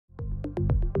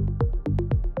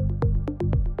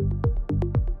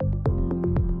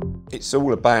It's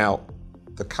all about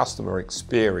the customer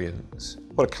experience.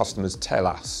 What do customers tell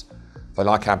us? They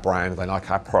like our brand, they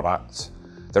like our product.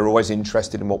 They're always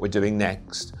interested in what we're doing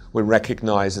next. We're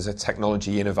recognised as a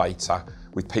technology innovator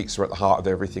with pizza at the heart of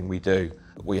everything we do.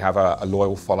 We have a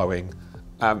loyal following.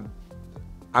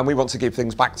 And we want to give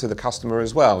things back to the customer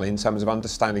as well in terms of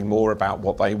understanding more about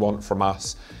what they want from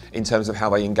us in terms of how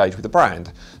they engage with the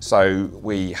brand. So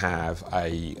we have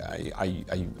a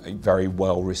very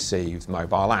well received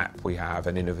mobile app. We have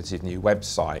an innovative new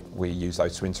website. We use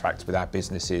those to interact with our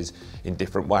businesses in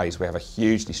different ways. We have a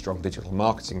hugely strong digital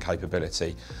marketing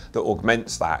capability that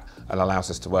augments that and allows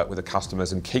us to work with the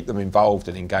customers and keep them involved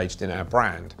and engaged in our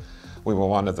brand. We were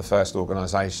one of the first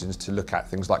organisations to look at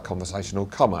things like conversational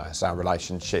commerce, our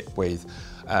relationship with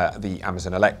the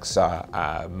Amazon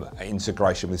Alexa,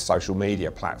 integration with social media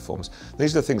platforms.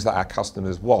 These are the things that our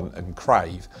customers want and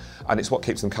crave, and it's what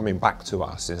keeps them coming back to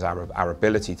us, is our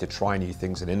ability to try new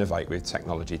things and innovate with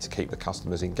technology to keep the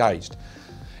customers engaged.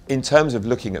 In terms of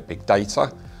looking at big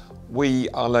data, we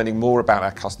are learning more about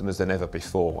our customers than ever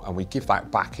before, and we give that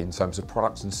back in terms of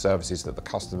products and services that the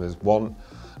customers want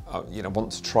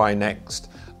to try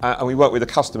next. And we work with the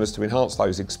customers to enhance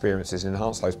those experiences and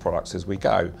enhance those products as we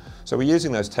go. So we're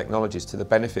using those technologies to the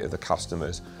benefit of the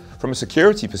customers. From a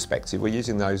security perspective, we're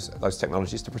using those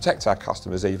technologies to protect our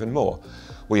customers even more.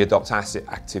 We adopt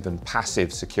active and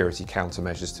passive security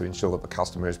countermeasures to ensure that the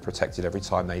customer is protected every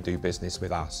time they do business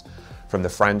with us, from the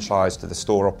franchise to the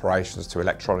store operations to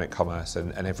electronic commerce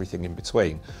and everything in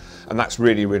between. And that's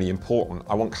really, really important.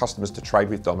 I want customers to trade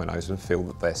with Domino's and feel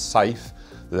that they're safe,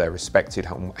 that they're respected,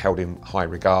 held in high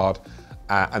regard,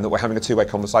 and that we're having a two-way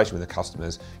conversation with the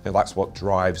customers. That's what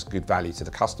drives good value to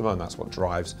the customer, and that's what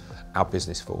drives our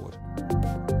business forward.